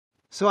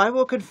So I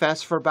will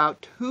confess, for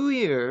about 2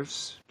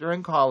 years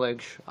during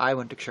college, I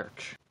went to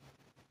church.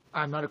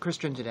 I'm not a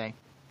Christian today,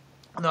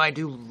 although I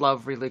do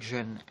love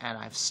religion, and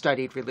I've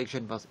studied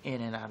religion both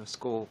in and out of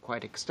school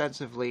quite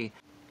extensively.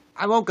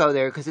 I won't go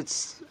there because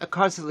it's a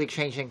constantly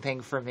changing thing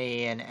for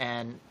me,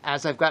 and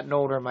as I've gotten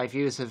older, my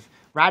views have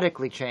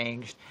radically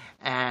changed,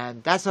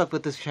 and that's not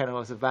what this channel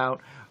is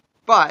about.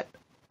 But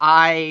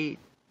I,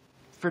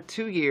 for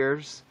 2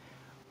 years,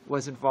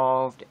 was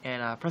involved in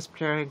a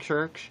Presbyterian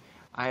church.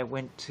 I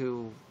went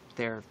to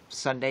their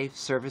Sunday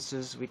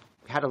services. We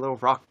had a little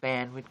rock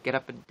band. We'd get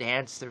up and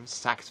dance. There was a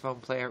saxophone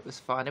player. It was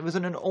fun. It was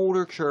in an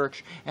older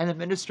church, and the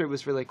minister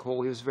was really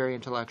cool. He was very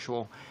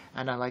intellectual,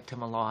 and I liked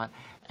him a lot.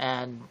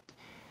 And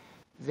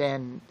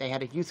then they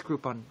had a youth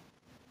group on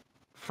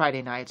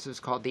Friday nights. It was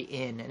called The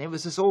Inn, and it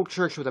was this old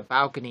church with a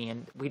balcony,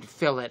 and we'd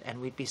fill it, and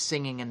we'd be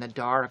singing in the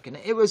dark, and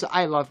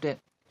I loved it.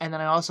 And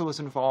then I also was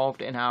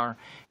involved in our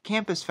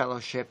campus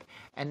fellowship,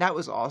 and that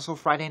was also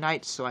Friday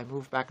nights, so I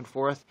moved back and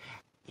forth.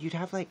 You'd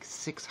have like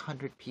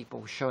 600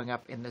 people showing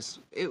up in this.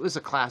 It was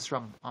a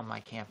classroom on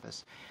my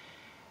campus.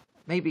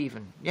 Maybe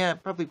even,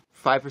 probably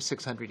 500 or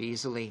 600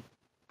 easily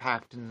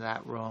packed in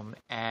that room,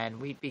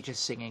 and we'd be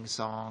just singing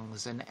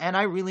songs, and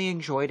I really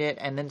enjoyed it.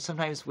 And then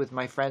sometimes with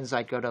my friends,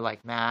 I'd go to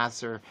like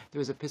mass, or there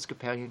was an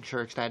Episcopalian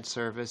church that had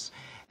service,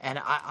 and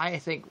I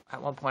think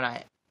at one point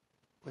I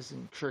was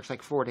in church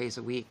like 4 days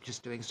a week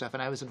just doing stuff,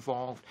 and I was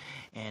involved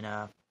in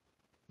a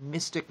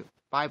mystic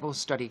Bible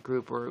study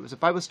group, or it was a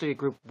Bible study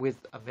group with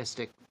a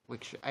mystic,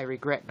 which I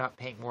regret not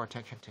paying more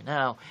attention to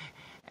now.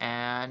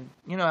 And,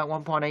 at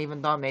one point I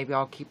even thought maybe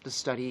I'll keep the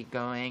study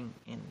going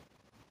in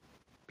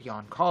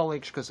beyond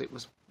college, because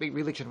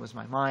religion was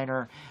my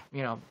minor,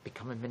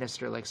 become a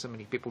minister like so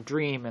many people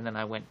dream. And then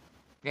I went,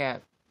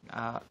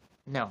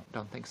 no,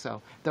 don't think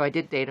so. Though I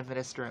did date a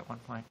minister at one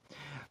point.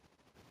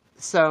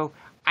 So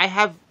I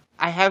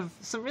have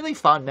some really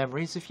fond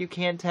memories, if you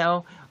can't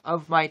tell,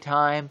 of my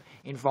time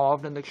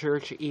involved in the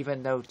church,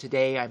 even though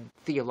today I'm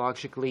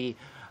theologically,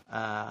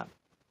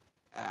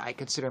 I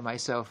consider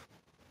myself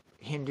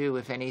Hindu,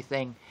 if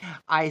anything.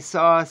 I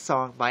saw a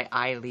song by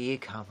Ailee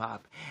come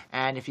up,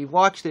 and if you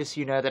watch this,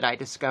 you know that I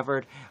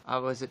discovered,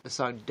 was it the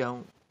song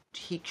Don't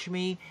Teach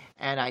Me,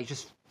 and I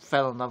just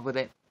fell in love with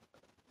it.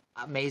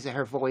 Amazed at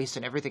her voice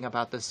and everything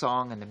about the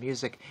song and the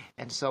music,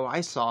 and so I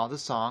saw the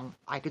song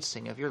I Could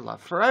Sing of Your Love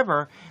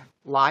Forever,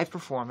 live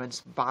performance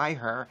by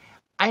her.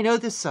 I know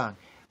this song.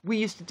 We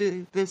used to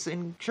do this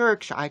in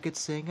church. I could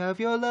sing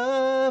of your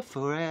love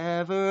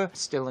forever.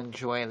 Still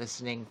enjoy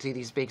listening to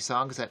these big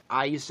songs that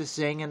I used to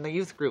sing in the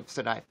youth groups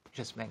that I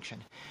just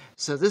mentioned.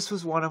 So this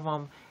was one of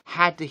them.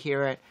 Had to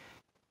hear it.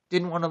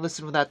 Didn't want to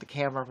listen without the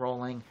camera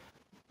rolling.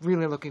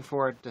 Really looking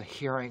forward to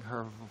hearing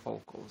her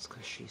vocals,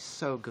 because she's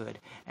so good.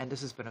 And this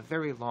has been a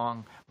very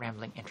long,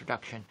 rambling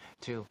introduction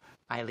to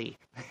Ailee.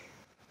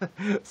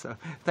 So,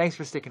 thanks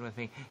for sticking with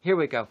me. Here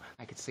we go.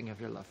 I Could Sing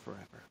of Your Love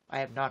Forever. I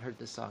have not heard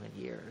this song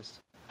in years.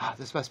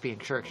 This must be in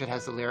church. It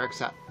has the lyrics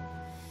up.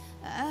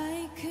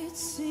 I could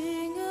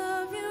sing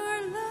of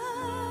your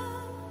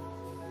love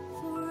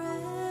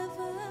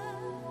forever.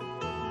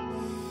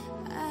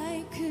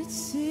 I could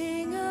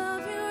sing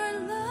of your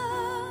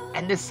love.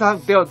 And this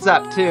song builds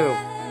up, too.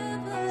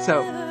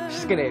 So,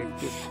 she's gonna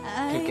just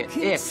kick it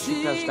if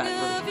she does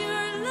that version.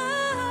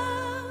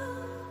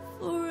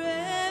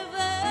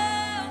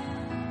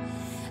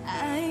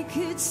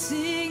 Could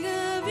sing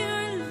of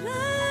your love.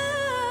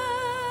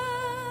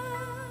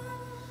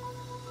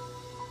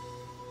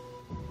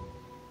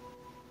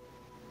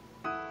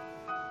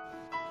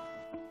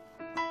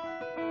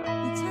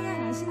 이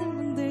찬양 아시는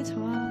분들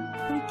저와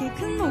함께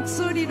큰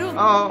목소리로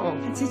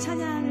같이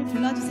찬양을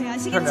불러주세요.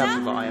 아시겠죠? Turn up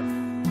the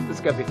volume. This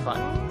is gonna be fun.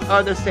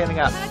 Oh, they're standing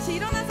up. 다 같이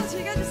일어나서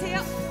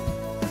즐겨주세요.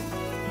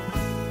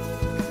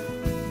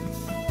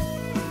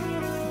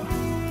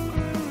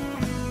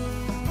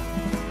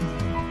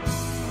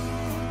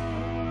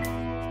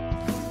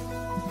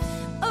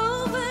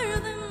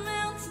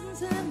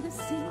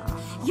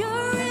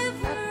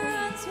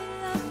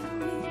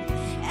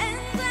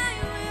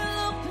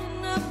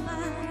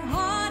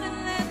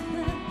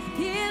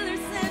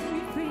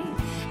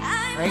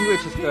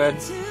 Language is good.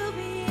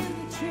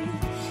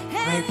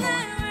 Great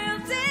point.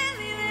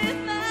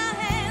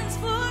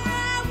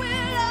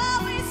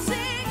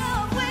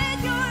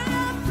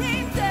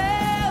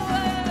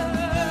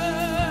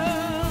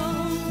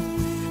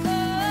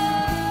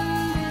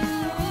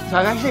 So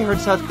I've actually heard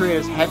South Korea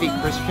is heavy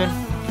Christian.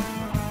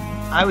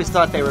 I always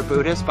thought they were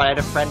Buddhist, but I had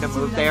a friend who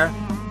moved there,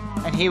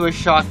 and he was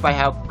shocked by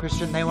how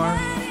Christian they were.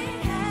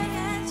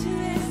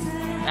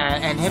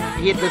 And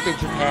he had lived in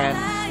Japan,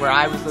 where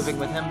I was living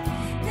with him.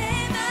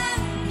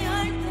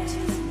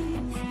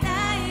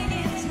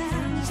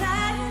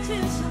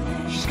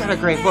 She's got a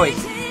great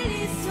voice.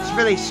 It's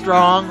really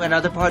strong, and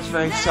other parts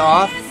very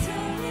soft.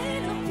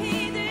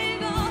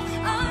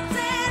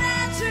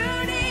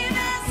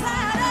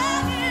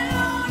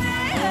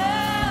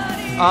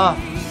 Oh.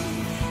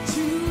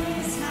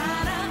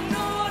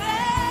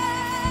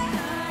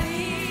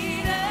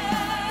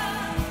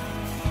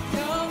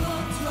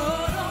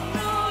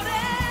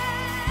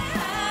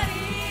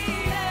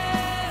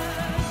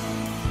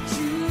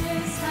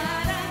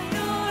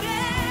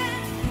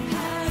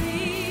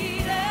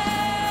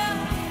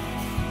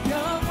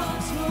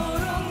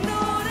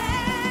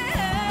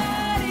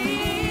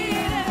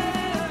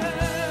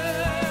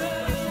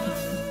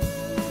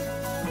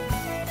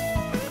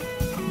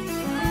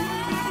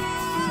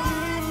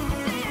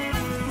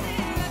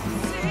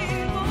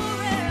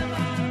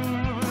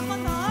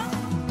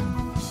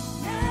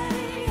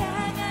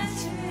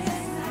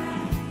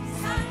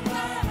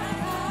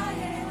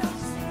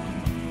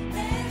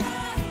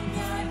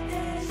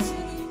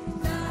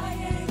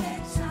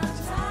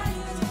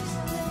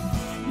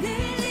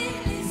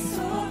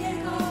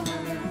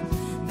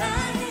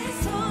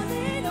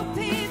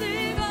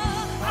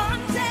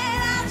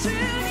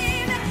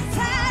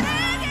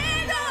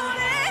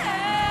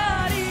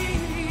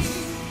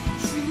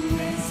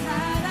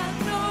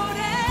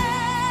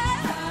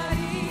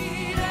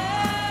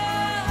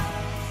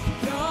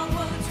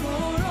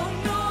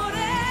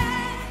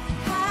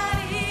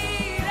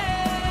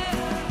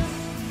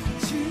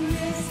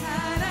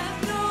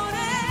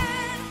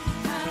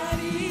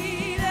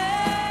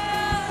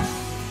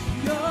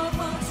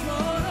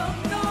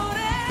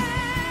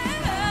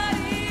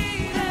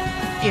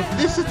 if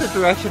this is the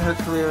direction her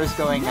career is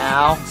going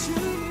now,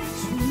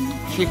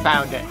 she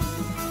found it.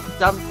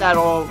 Dump that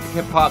old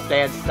hip-hop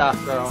dance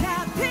stuff, girl.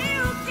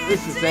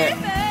 This is it.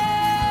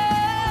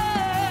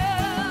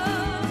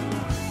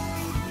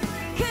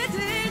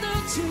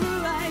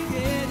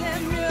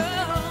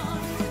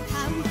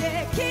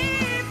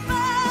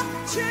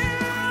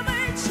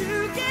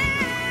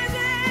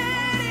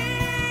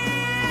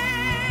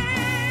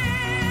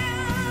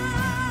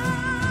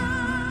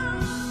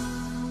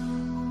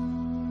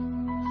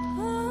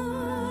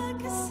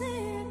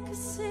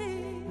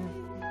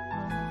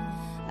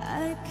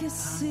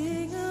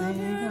 Sing of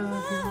your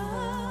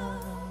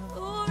love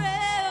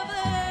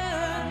forever.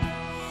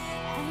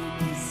 I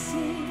can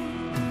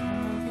sing,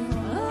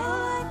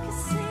 oh, I can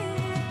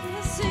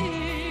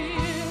sing,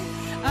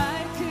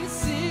 I can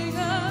sing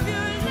of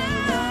your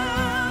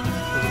love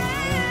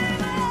forever.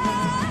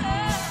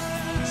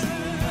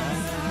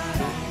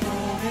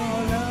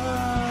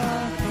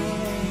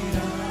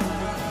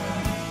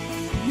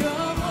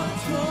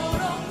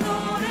 영원토록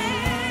노래하리.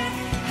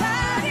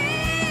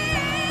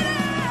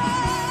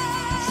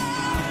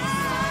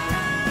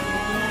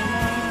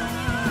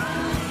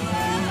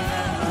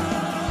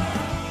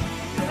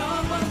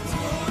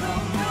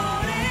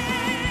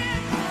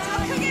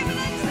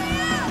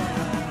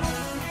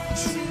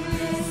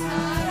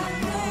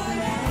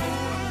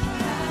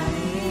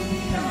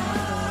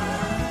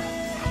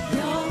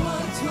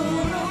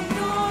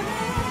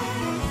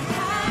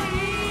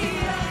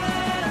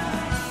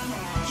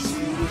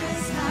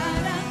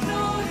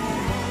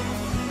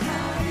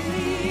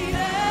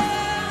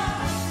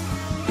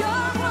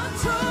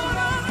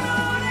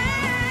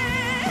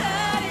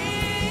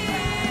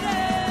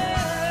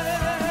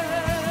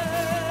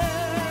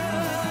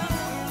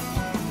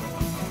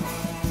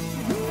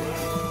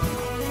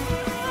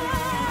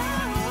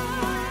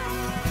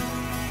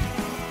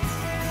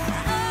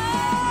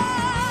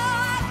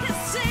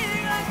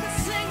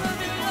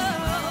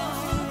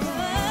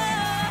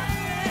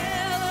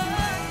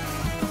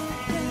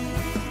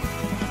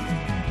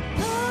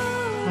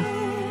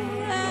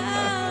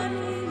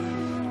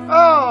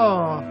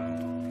 Oh,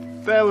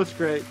 that was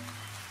great.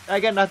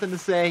 I got nothing to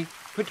say.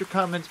 Put your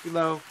comments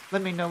below.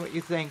 Let me know what you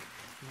think.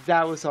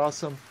 That was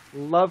awesome.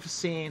 Love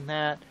seeing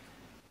that.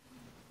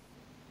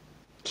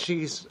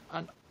 She's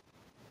an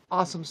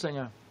awesome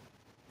singer.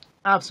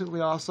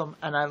 Absolutely awesome.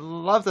 And I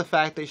love the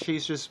fact that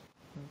she's just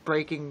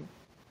breaking,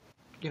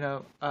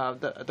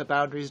 the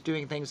boundaries,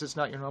 doing things that's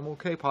not your normal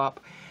K-pop,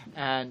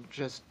 and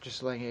just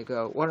letting it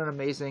go. What an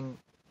amazing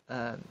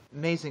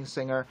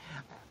singer.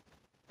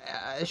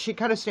 She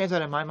kind of stands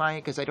out in my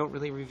mind because I don't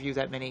really review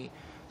that many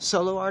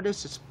solo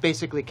artists. It's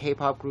basically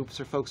K-pop groups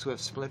or folks who have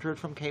splintered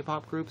from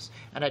K-pop groups,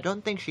 and I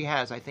don't think she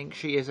has. I think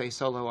she is a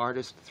solo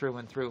artist through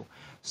and through.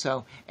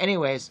 So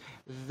anyways,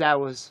 that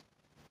was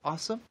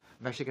awesome.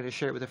 I'm actually going to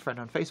share it with a friend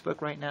on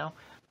Facebook right now,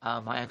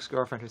 my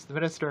ex-girlfriend who's the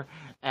minister,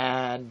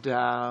 and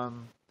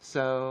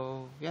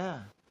so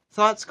yeah.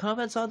 Thoughts,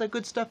 comments, all that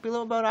good stuff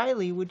below about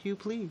Ailee, would you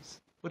please?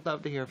 Would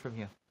love to hear from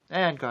you.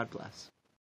 And God bless.